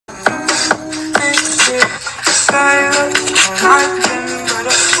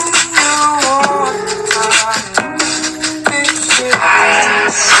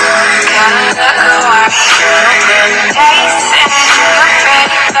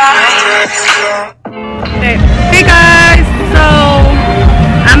Hey guys, so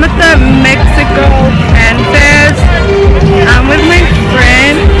I'm at the Mexico campus. I'm with my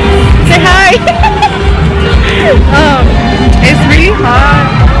friend. Say hi. It's really hot.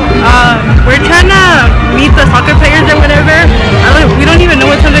 We're trying to meet the soccer players or whatever. We don't even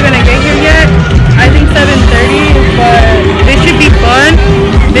know what time they're gonna get here yet. I think 7:30, but they should be fun.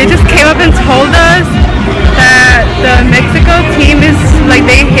 They just came up and told us that the Mexico team is like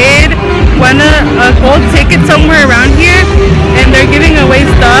they hid a gold ticket somewhere around here, and they're giving away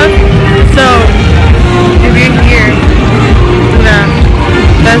stuff. So if you're here,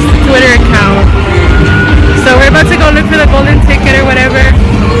 that's the Twitter account. So we're about to go look for the golden ticket or whatever.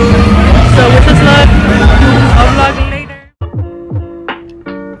 So wish us luck. I'll vlog later.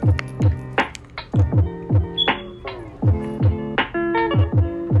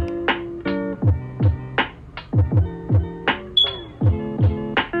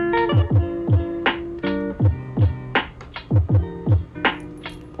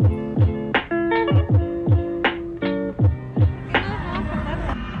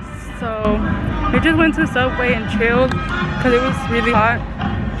 We just went to Subway and chilled because it was really hot.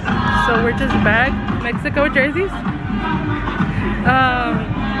 So we're just back. Mexico jerseys.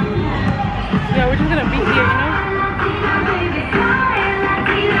 Yeah, we're just gonna be here, you know?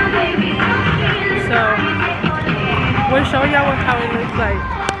 So we'll show y'all how it looks like.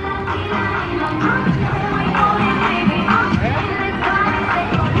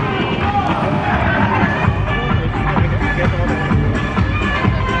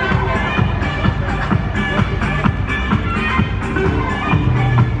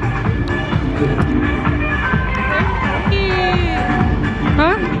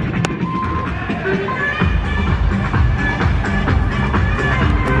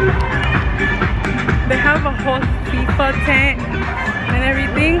 They have a whole FIFA tent and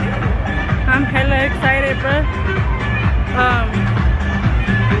everything. I'm hella excited, bro.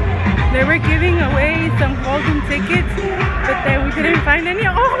 They were giving away some golden tickets, but then we couldn't find any.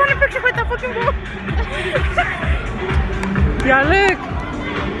 Oh, I want a picture with that fucking ball. Yeah, look.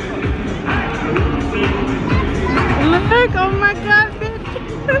 Look, oh my god, bitch.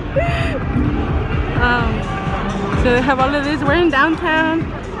 So they have all of this. We're in downtown.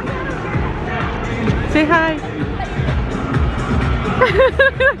 Say hi.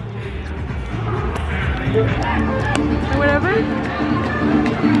 Whatever.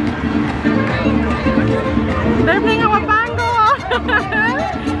 They're playing a wapango.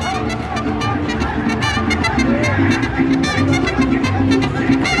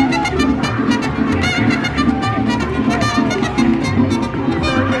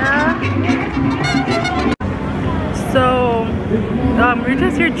 So we're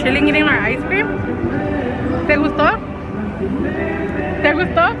just here chilling, eating our ice cream. ¿Te gustó? ¿Te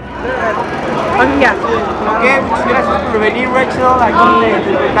gustó? Okay, yeah. Ok, muchas gracias por venir, Rachel, aquí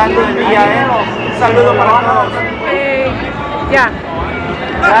disfrutando el día, Un saludo para todos. Yeah.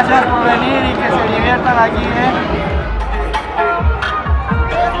 Gracias por venir y que se diviertan aquí,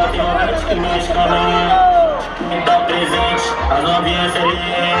 Tá presente, as novinhas ali,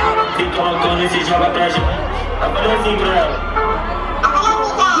 fica colocando esse joga pra gente. Aparece assim pra ela.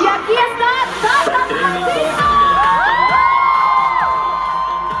 E aqui está Tata Francisco!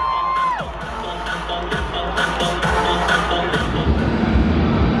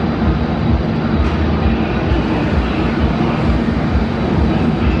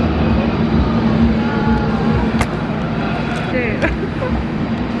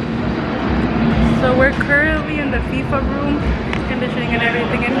 So we're currently in the FIFA room, conditioning and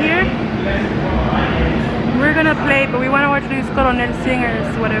everything in here. We're gonna play, but we want to watch Luis Coronel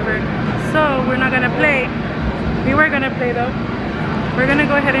singers, whatever. So we're not gonna play. We were gonna play though. We're gonna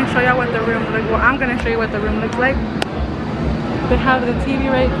go ahead and show y'all what the room looks like. Well, I'm gonna show you what the room looks like. They have the TV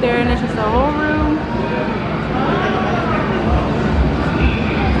right there, and it's just a whole room.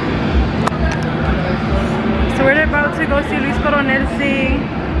 So we're about to go see Luis Coronel sing.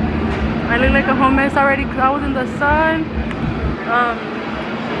 I look like a home mess already because I was in the sun.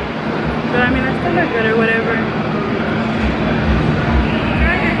 But I mean, I still look good or whatever.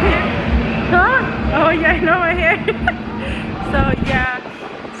 Huh? Oh yeah, I know my hair. So yeah,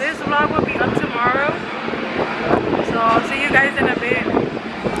 this vlog will be up tomorrow. So I'll see you guys in a bit.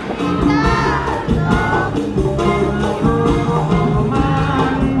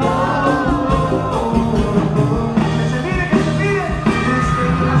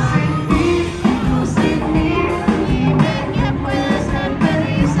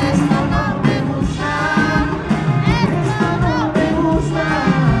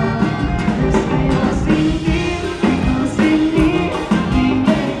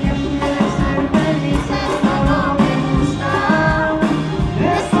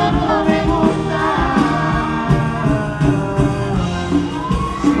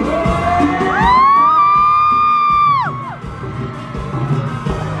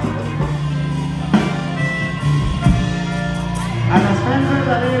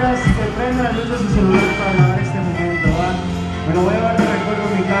 la luz de su celular para grabar este momento, ¿va? Me lo voy a llevar de recuerdo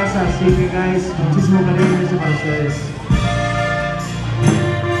en mi casa, así que guys, muchísimo cariño para ustedes.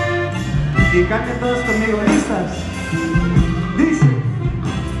 Y canten todos conmigo, ¿listas? Dice: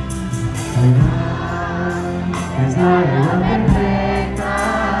 es la verdad perfecta,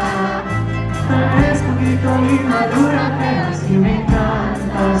 tal vez poquito inmadura, pero si me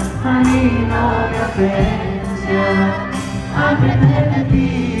encantas, a mí no me ofensa. Aprender de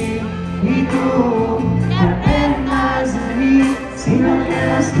ti y tú que aprendas de mí. Si no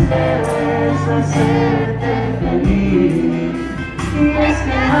quieres que debes hacerte feliz. Y es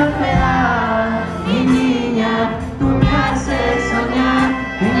que al pedal, mi niña, tú me haces soñar.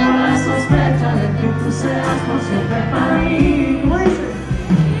 Tengo la sospecha de que tú serás por siempre para mí.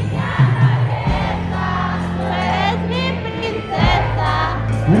 Niña Rebeca, tú eres mi princesa.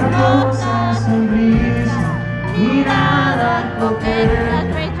 Hermosa sonrisa, mirada coqueta,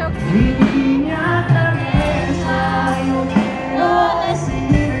 mi niña traviesa. Yo quiero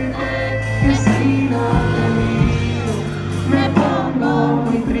decirte que si no te miro me pongo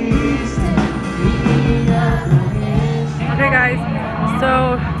muy triste, mi niña traviesa. Okay guys, so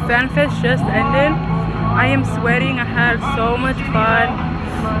FanFest just ended. I am sweating. I had so much fun.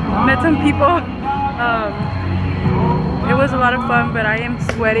 Met some people. It was a lot of fun, but I am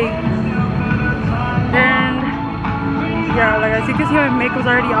sweating. And yeah, like as you can see, my makeup's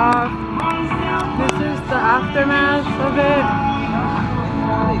already off. This is the aftermath of it.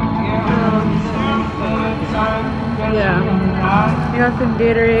 Yeah, we got some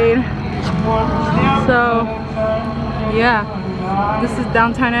Gatorade. So yeah, this is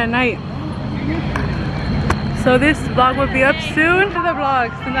downtown at night. So this vlog will be up soon. To the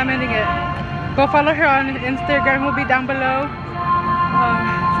vlog, since I'm ending it, go follow her on Instagram, will be down below.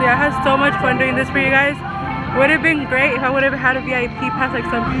 So yeah, I had so much fun doing this for you guys. Would have been great if I would have had a VIP pass like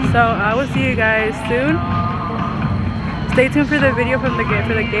some. So I will see you guys soon. Stay tuned for the video from the game.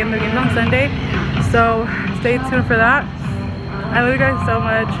 The game's on Sunday, so stay tuned for that. I love you guys so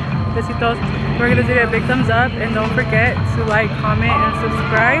much. Besitos. We're gonna do a big thumbs up, and don't forget to like, comment, and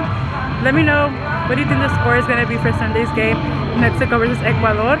subscribe. Let me know what do you think the score is gonna be for Sunday's game, Mexico versus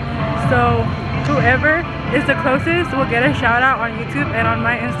Ecuador. So whoever is the closest will get a shout out on YouTube and on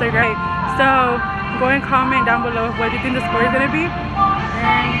my Instagram. So go and comment down below what do you think the score is gonna be.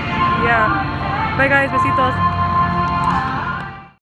 And yeah, bye guys, besitos.